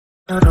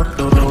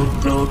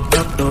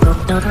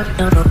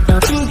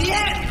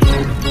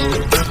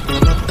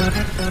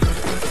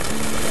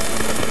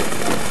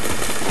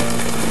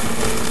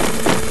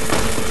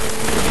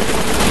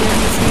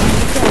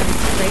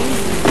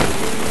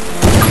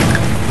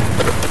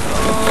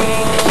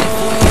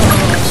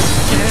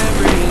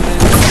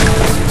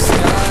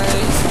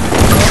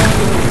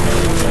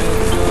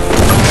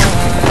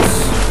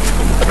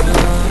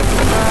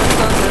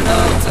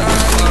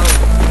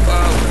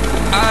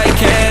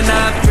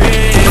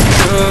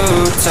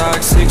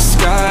Toxic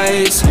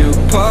skies, you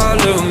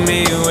pollute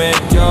me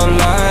with your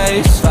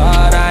lies.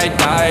 Thought I'd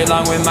die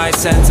along with my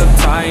sense of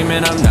time,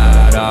 and I'm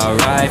not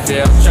alright.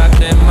 Feel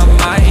trapped in my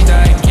mind,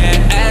 I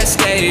can't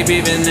escape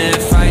even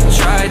if I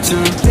try to.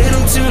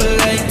 Little too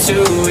late,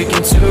 too weak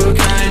and too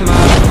kind.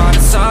 My heart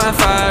is on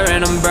fire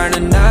and I'm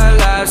burning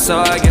alive, so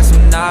I guess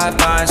I'm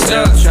not fine.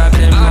 Still trapped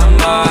in my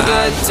mind.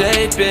 A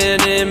day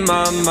been in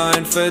my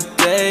mind for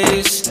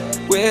days.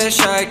 Wish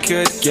I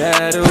could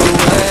get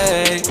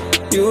away.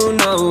 You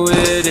know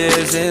it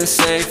isn't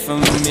safe for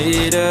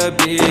me to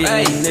be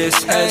in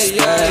this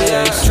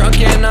headspace.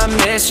 Drunk and I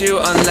miss you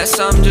unless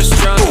I'm just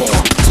drunk.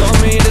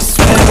 Told me to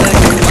swim and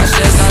you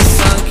watched as I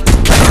sunk.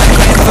 I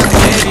can't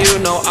forgive you,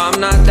 no I'm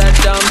not that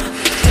dumb.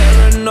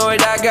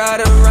 Paranoid, I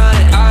gotta run.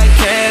 I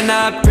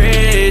cannot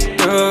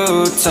breathe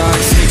through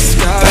toxic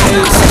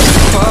skies.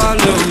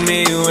 Pollute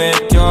me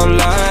with your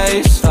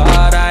lies.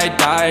 Thought I'd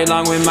die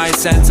along with my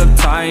sense of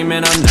time,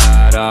 and I'm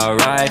not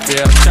alright.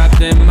 Feel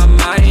trapped in my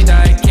mind,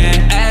 I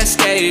can't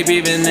escape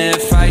even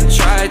if I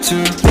try to.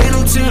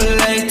 Little too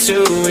late,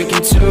 too weak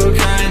and too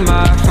kind.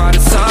 My heart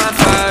is on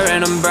fire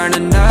and I'm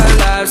burning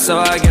alive, so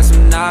I guess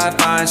I'm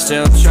not fine.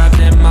 Still trapped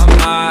in my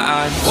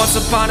mind. Once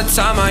upon a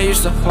time I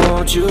used to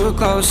hold you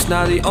close.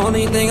 Now the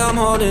only thing I'm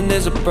holding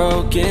is a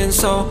broken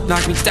soul.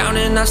 Knock me down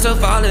and I'm still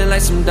falling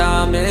like some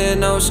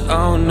dominoes.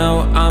 Oh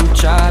no, I'm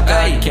trapped,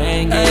 I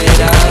can't get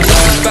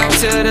out. Back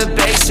to the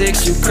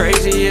basics, you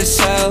crazy as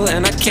hell,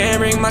 and I can't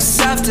bring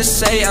myself to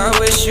say I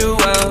wish you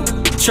well.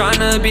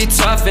 Tryna be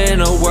tough in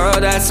a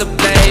world that's a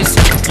place.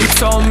 You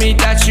told me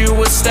that you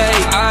would stay.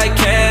 I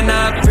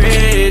cannot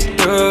breathe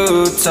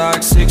through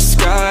toxic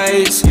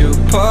skies. You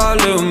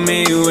pollute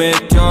me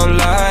with your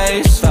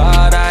lies.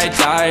 Thought I'd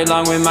die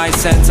along with my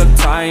sense of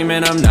time,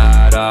 and I'm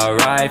not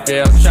alright.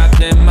 Feel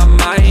trapped in my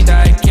mind,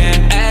 I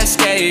can't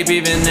escape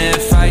even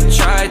if I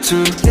try to.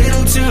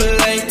 Little too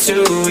late,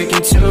 too weak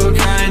and too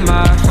kind.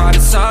 My heart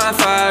is on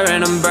fire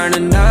and I'm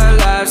burning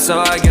alive, so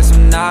I guess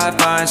I'm not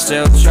fine.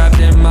 Still trapped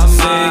in my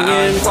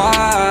mind.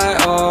 Why,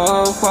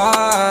 oh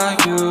why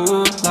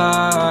you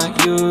lie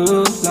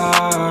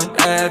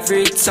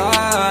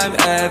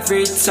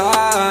every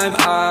time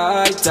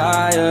I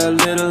die a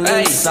little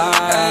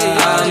inside.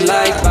 I'm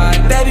like bye,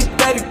 baby,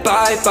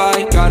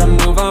 bye. Gotta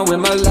move on with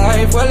my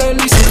life, well at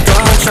least I'm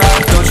gonna try.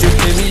 Don't you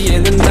hear me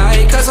in the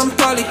night, cause I'm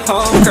probably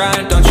home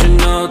crying. Don't you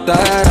know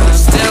that I'm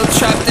still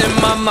trapped in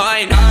my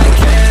mind. I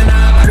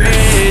cannot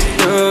breathe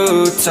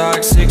through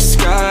toxic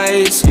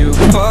skies. You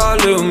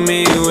pollute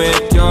me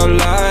with your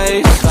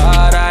lies.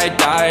 Thought I'd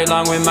die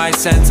along with my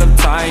sense of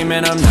time,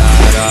 and I'm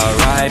not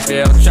alright.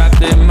 Feel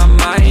trapped in my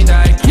mind,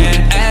 I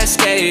can't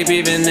escape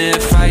even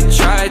if I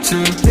try to.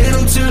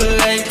 Little too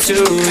late,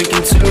 too weak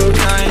and too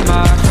kind.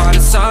 My heart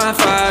is on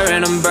fire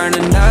and I'm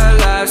burning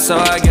alive, so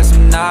I guess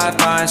I'm not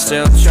fine.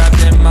 Still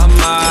trapped in my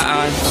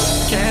mind.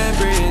 Can't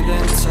breathe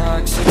in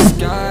toxic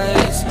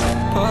skies.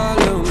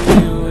 Pollute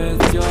me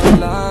with your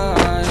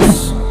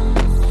lies.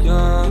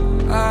 Yeah,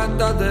 I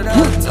thought that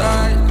I'd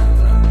die.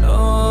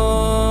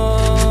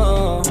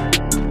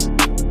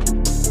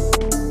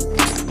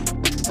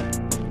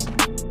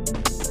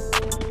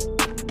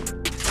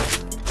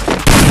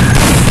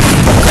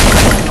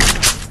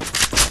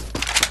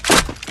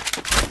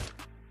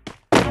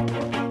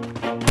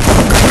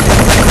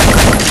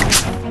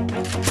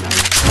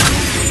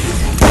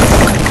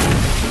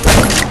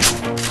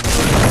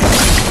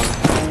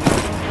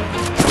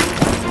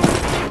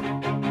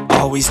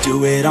 Always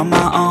do it on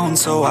my own,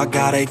 so I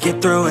gotta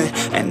get through it.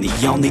 And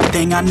the only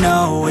thing I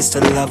know is to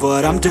love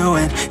what I'm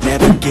doing.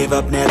 Never give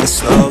up, never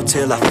slow,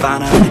 till I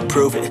finally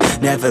prove it.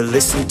 Never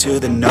listen to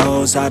the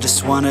no's, I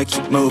just wanna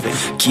keep moving.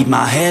 Keep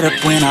my head up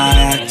when I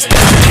act,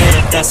 head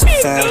up, that's a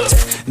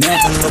fact.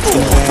 Never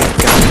looking back,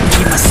 gotta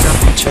keep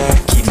myself in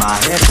check. Keep my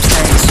head up,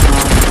 staying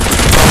strong,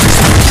 always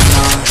moving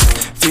on.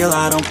 Feel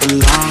I don't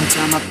belong,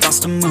 tell my thoughts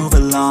to move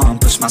along.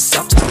 Push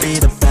myself to be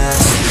the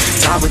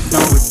best, die with no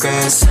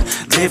regrets.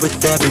 Live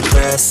with every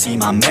breath, see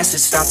my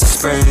message start to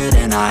spread.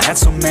 And I had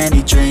so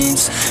many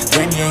dreams,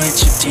 when you hit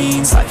your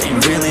teens. Life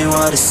ain't really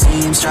what it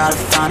seems, try to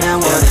find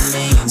out what it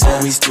means.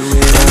 Always do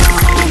it on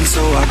my own,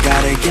 so I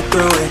gotta get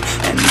through it.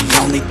 And the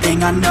only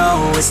thing I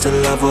know is to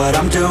love what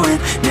I'm doing.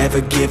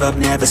 Never give up,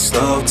 never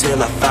slow, till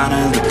I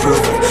finally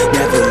prove it.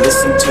 Never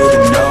listen to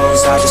the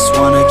no's, I just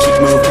wanna keep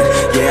moving.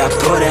 Yeah, I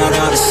put out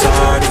all this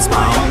art, it's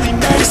my only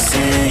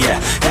medicine. Yeah,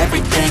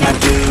 everything I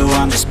do,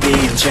 I'm just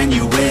being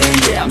genuine.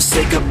 Yeah, I'm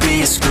sick of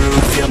being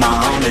screwed, feel my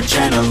own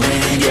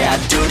adrenaline. Yeah, I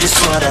do just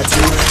what I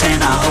do,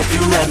 and I hope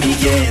you let me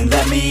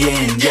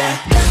in, yeah.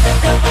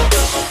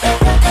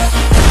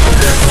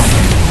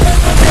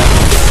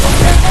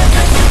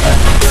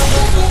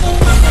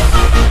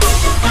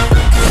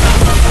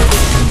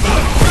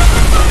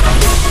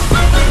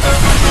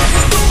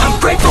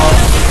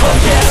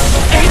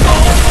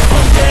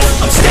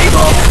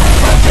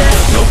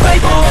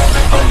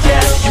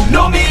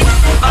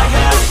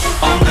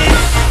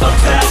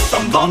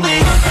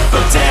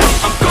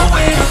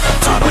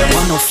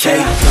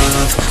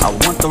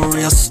 the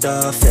real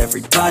stuff.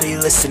 Everybody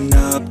listen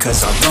up,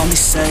 cause I'll only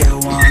say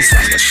it once.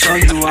 I'm gonna show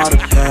you all the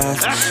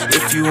path.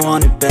 If you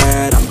want it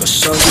bad, I'm gonna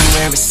show you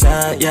where it's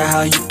at. Yeah,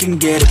 how you can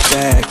get it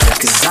back. Yeah,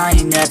 cause I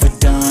ain't never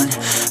done,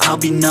 I'll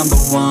be number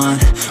one.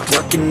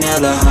 Working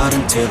hella hard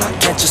until I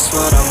get just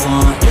what I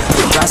want.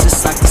 Yeah,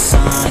 rises like the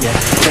sun, yeah,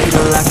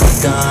 fatal like a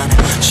gun.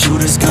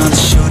 Shooters gonna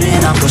shoot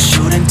and I'm gonna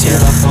shoot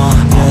until I fall.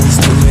 Always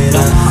do it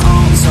on my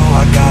own, so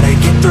I gotta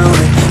get through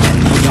it. And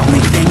the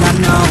only thing I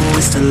know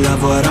is to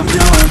love what I'm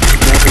doing.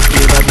 Never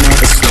give up,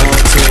 never slow,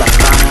 till I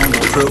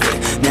finally prove it.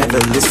 Never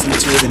listen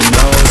to the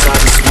no's, I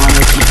just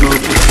wanna keep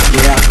moving.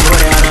 Yeah, I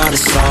put out all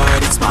this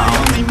art, it's my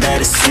only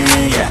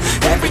medicine. Yeah,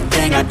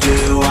 everything I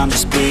do, I'm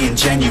just being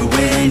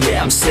genuine.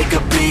 Yeah, I'm sick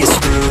of being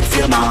screwed,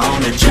 feel my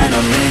own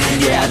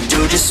adrenaline. Yeah, I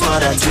do just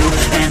what I do,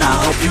 and I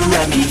hope you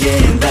let me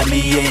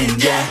in,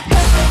 yeah.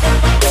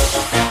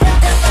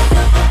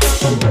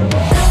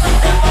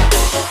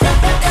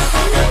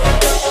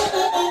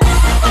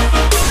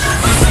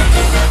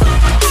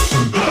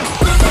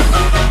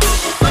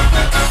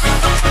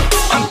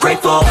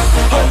 Grateful,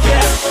 oh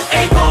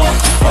yeah, able,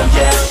 oh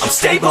yeah, I'm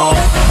stable,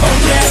 oh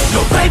yeah,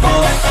 no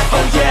label,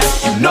 oh yeah,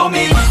 you know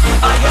me,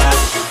 I have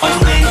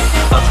only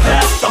a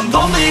path, I'm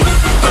lonely,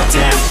 but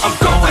damn, I'm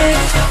going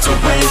to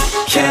win,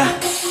 yeah.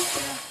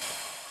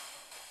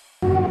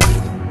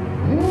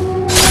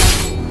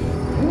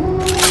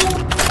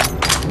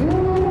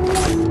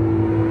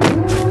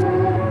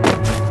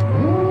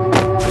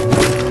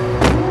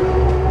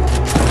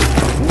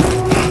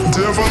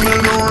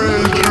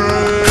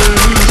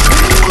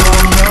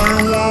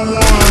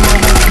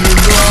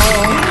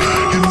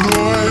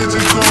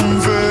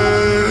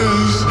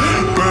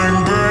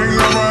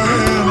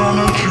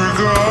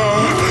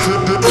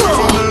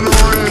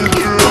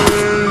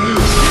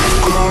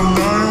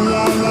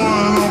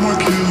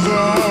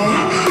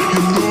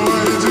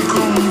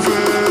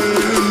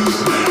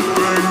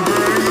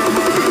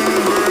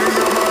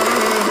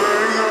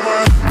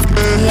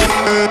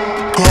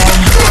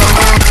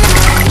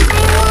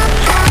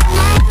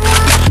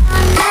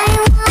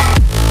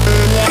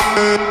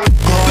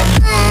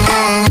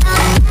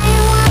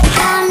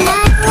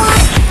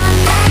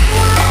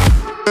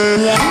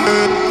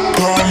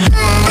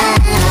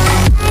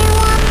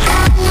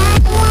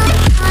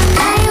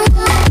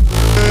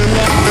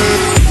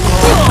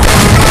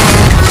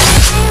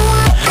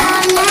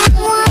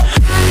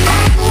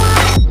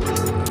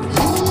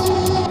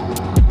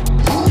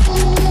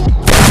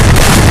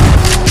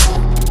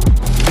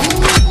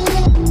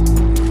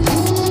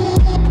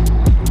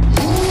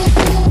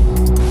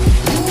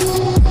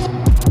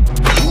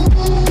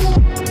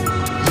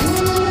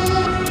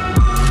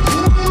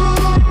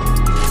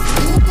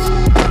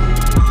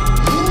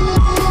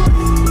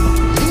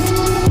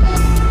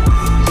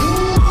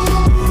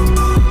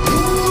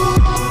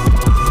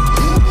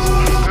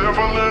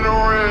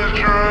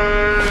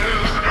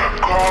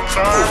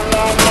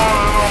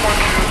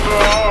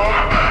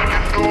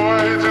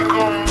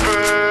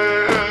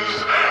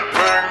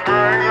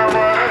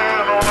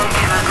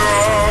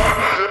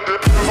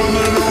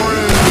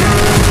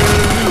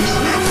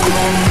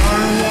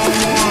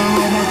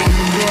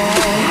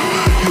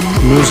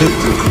 Music.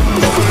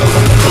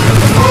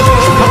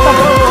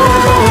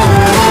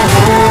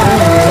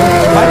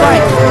 Bye bye.